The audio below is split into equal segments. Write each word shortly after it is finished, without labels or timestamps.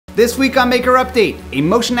This week on Maker Update, a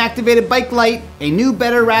motion-activated bike light, a new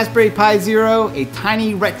better Raspberry Pi Zero, a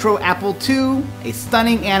tiny retro Apple II, a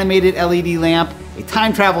stunning animated LED lamp, a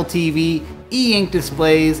time travel TV, e-ink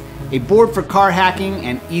displays, a board for car hacking,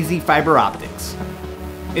 and easy fiber optics.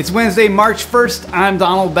 It's Wednesday, March 1st. I'm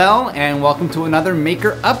Donald Bell, and welcome to another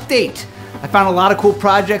Maker Update. I found a lot of cool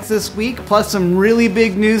projects this week, plus some really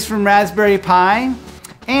big news from Raspberry Pi.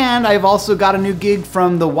 And I've also got a new gig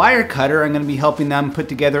from the Wirecutter. I'm going to be helping them put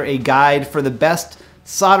together a guide for the best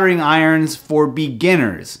soldering irons for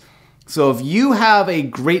beginners. So if you have a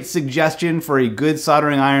great suggestion for a good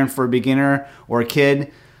soldering iron for a beginner or a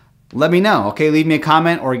kid, let me know. Okay, leave me a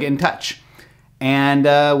comment or get in touch. And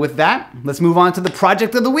with that, let's move on to the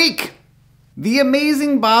project of the week. The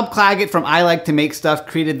amazing Bob Clagett from I Like to Make Stuff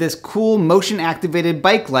created this cool motion-activated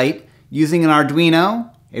bike light using an Arduino,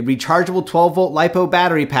 a rechargeable 12-volt LiPo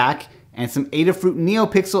battery pack, and some Adafruit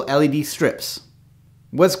NeoPixel LED strips.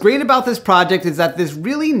 What's great about this project is that there's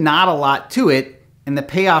really not a lot to it, and the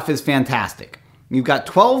payoff is fantastic. You've got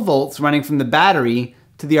 12 volts running from the battery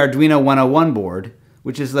to the Arduino 101 board,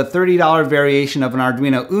 which is the $30 variation of an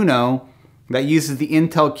Arduino Uno that uses the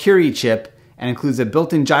Intel Curie chip and includes a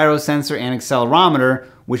built-in gyro sensor and accelerometer,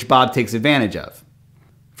 which Bob takes advantage of.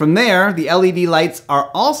 From there, the LED lights are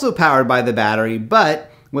also powered by the battery, but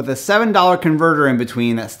with a $7 converter in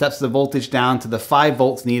between that steps the voltage down to the 5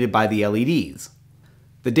 volts needed by the LEDs.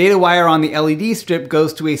 The data wire on the LED strip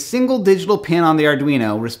goes to a single digital pin on the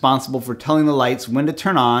Arduino responsible for telling the lights when to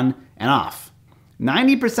turn on and off.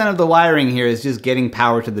 90% of the wiring here is just getting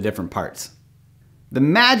power to the different parts. The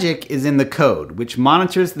magic is in the code, which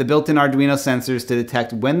monitors the built-in Arduino sensors to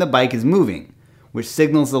detect when the bike is moving, which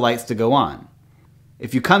signals the lights to go on.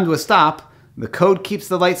 If you come to a stop, the code keeps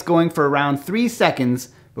the lights going for around 3 seconds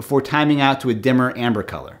before timing out to a dimmer amber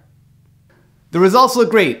color. The results look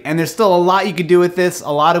great, and there's still a lot you could do with this, a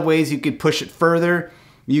lot of ways you could push it further.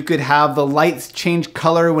 You could have the lights change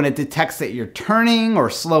color when it detects that you're turning or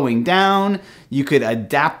slowing down. You could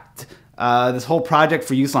adapt this whole project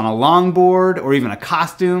for use on a longboard or even a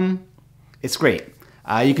costume. It's great.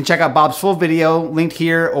 You can check out Bob's full video linked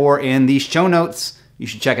here or in the show notes. You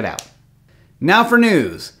should check it out. Now for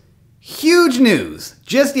news. Huge news!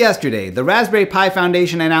 Just yesterday, the Raspberry Pi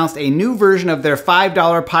Foundation announced a new version of their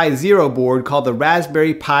 $5 Pi Zero board called the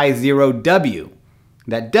Raspberry Pi Zero W.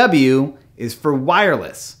 That W is for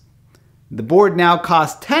wireless. The board now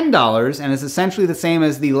costs $10 and is essentially the same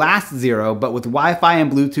as the last Zero, but with Wi-Fi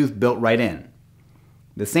and Bluetooth built right in.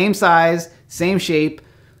 The same size, same shape,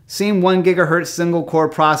 same 1 GHz single core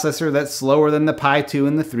processor that's slower than the Pi 2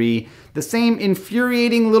 and the 3, the same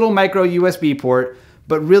infuriating little micro USB port,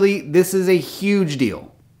 but really, this is a huge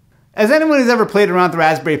deal. As anyone who's ever played around with the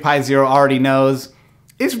Raspberry Pi Zero already knows,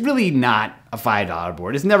 it's really not a $5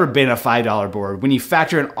 board. It's never been a $5 board. When you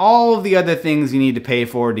factor in all of the other things you need to pay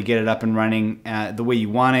for to get it up and running the way you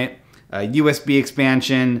want it, USB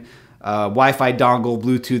expansion, Wi-Fi dongle,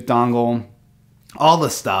 Bluetooth dongle, all the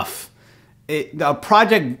stuff, a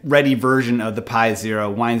project-ready version of the Pi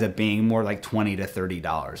Zero winds up being more like $20 to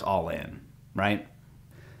 $30 all in, right?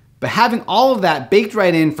 But having all of that baked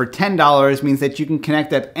right in for $10 means that you can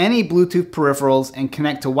connect up any Bluetooth peripherals and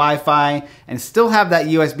connect to Wi-Fi and still have that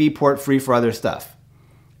USB port free for other stuff.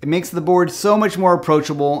 It makes the board so much more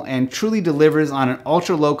approachable and truly delivers on an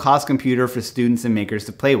ultra low cost computer for students and makers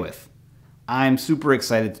to play with. I'm super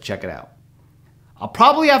excited to check it out. I'll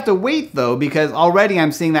probably have to wait though, because already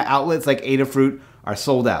I'm seeing that outlets like Adafruit are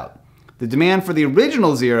sold out. The demand for the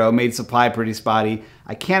original Zero made supply pretty spotty.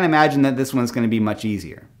 I can't imagine that this one's going to be much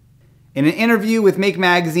easier. In an interview with Make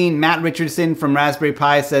Magazine, Matt Richardson from Raspberry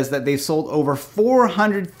Pi says that they've sold over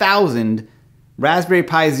 400,000 Raspberry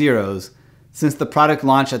Pi Zeros since the product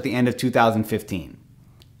launched at the end of 2015.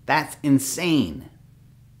 That's insane.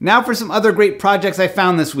 Now for some other great projects I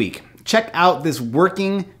found this week. Check out this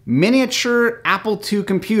working miniature Apple II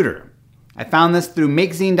computer. I found this through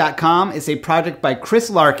makezine.com. It's a project by Chris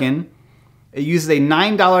Larkin. It uses a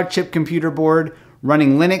 $9 chip computer board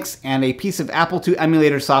running Linux and a piece of Apple II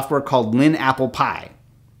emulator software called LinApplePi.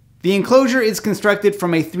 The enclosure is constructed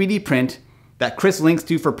from a 3D print that Chris links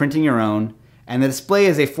to for printing your own, and the display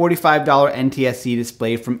is a $45 NTSC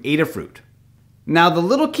display from Adafruit. Now the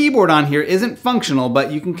little keyboard on here isn't functional,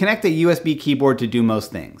 but you can connect a USB keyboard to do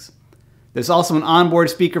most things. There's also an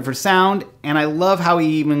onboard speaker for sound, and I love how he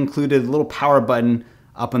even included a little power button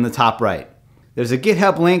up in the top right. There's a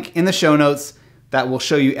GitHub link in the show notes that will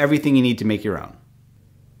show you everything you need to make your own.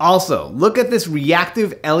 Also, look at this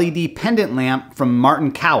reactive LED pendant lamp from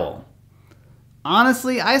Martin Cowell.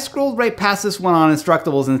 Honestly, I scrolled right past this one on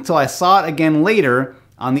Instructables until I saw it again later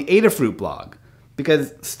on the Adafruit blog.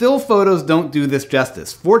 because still photos don't do this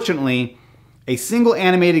justice. Fortunately, a single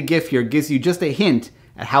animated GIF here gives you just a hint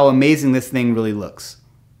at how amazing this thing really looks.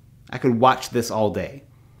 I could watch this all day.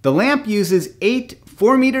 The lamp uses 8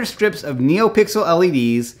 4-meter strips of NeoPixel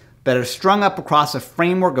LEDs that are strung up across a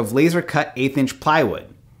framework of laser-cut 1/8-inch plywood.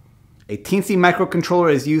 A teensy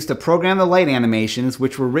microcontroller is used to program the light animations,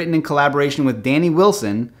 which were written in collaboration with Danny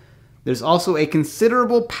Wilson. There's also a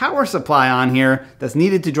considerable power supply on here that's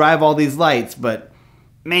needed to drive all these lights, but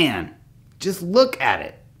man, just look at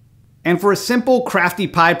it. And for a simple crafty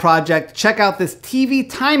Pi project, check out this TV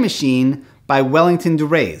time machine by Wellington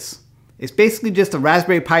Duraes. It's basically just a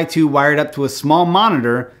Raspberry Pi 2 wired up to a small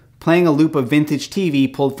monitor playing a loop of vintage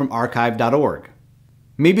TV pulled from archive.org.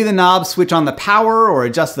 Maybe the knobs switch on the power or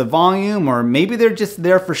adjust the volume, or maybe they're just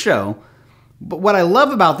there for show. But what I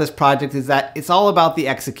love about this project is that it's all about the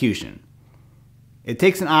execution. It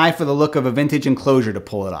takes an eye for the look of a vintage enclosure to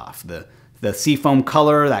pull it off. The seafoam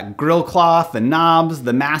color, that grill cloth, the knobs,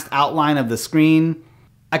 the masked outline of the screen.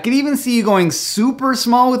 I could even see you going super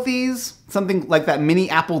small with these, something like that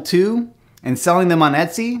mini Apple II, and selling them on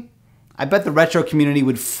Etsy. I bet the retro community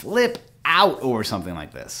would flip out over something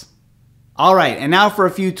like this. All right, and now for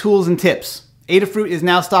a few tools and tips. Adafruit is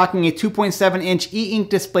now stocking a 2.7-inch e-ink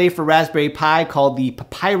display for Raspberry Pi called the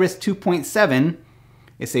PaPiRus 2.7.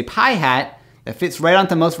 It's a Pi hat that fits right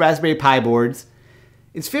onto most Raspberry Pi boards.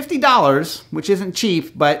 It's $50, which isn't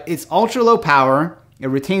cheap, but it's ultra low power. It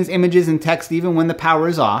retains images and text even when the power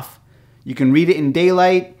is off. You can read it in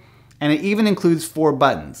daylight, and it even includes 4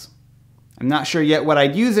 buttons. I'm not sure yet what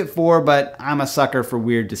I'd use it for, but I'm a sucker for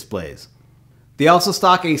weird displays. They also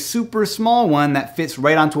stock a super small one that fits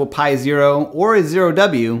right onto a Pi Zero or a Zero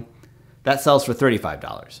W that sells for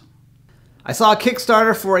 $35. I saw a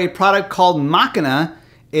Kickstarter for a product called Machina.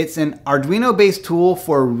 It's an Arduino-based tool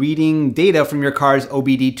for reading data from your car's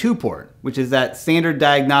OBD-II port, which is that standard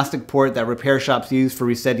diagnostic port that repair shops use for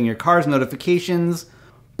resetting your car's notifications,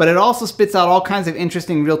 but it also spits out all kinds of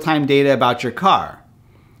interesting real-time data about your car.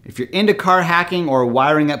 If you're into car hacking or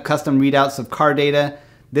wiring up custom readouts of car data,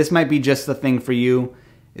 this might be just the thing for you.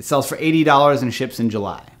 It sells for $80 and ships in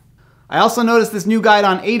July. I also noticed this new guide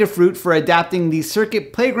on Adafruit for adapting the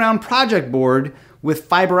Circuit Playground project board with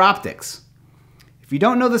fiber optics. If you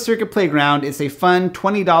don't know the Circuit Playground, it's a fun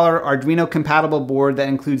 $20 Arduino compatible board that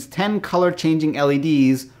includes 10 color changing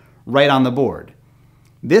LEDs right on the board.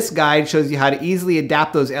 This guide shows you how to easily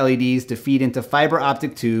adapt those LEDs to feed into fiber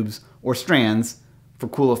optic tubes or strands for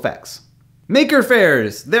cool effects. Maker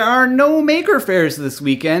fairs! There are no maker fairs this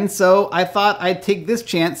weekend, so I thought I'd take this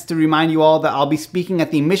chance to remind you all that I'll be speaking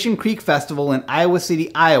at the Mission Creek Festival in Iowa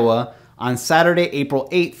City, Iowa on Saturday, April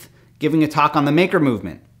 8th, giving a talk on the maker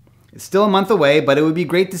movement. It's still a month away, but it would be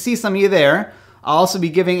great to see some of you there. I'll also be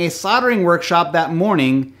giving a soldering workshop that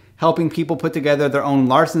morning, helping people put together their own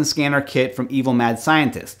Larkin scanner kit from Evil Mad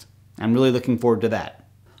Scientist. I'm really looking forward to that.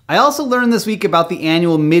 I also learned this week about the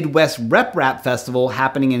annual Midwest RepRap Festival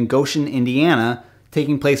happening in Goshen, Indiana,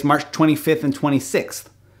 taking place March 25th and 26th.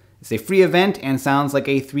 It's a free event and sounds like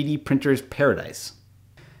a 3D printer's paradise.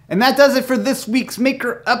 And that does it for this week's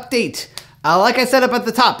Maker Update. Like I said up at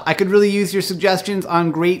the top, I could really use your suggestions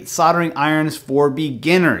on great soldering irons for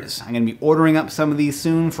beginners. I'm going to be ordering up some of these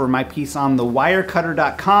soon for my piece on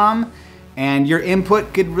thewirecutter.com, and your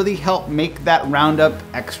input could really help make that roundup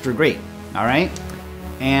extra great. All right?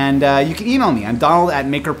 And you can email me. I'm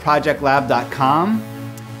donald@makerprojectlab.com.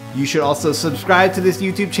 You should also subscribe to this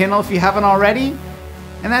YouTube channel if you haven't already.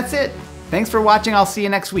 And that's it. Thanks for watching. I'll see you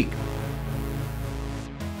next week.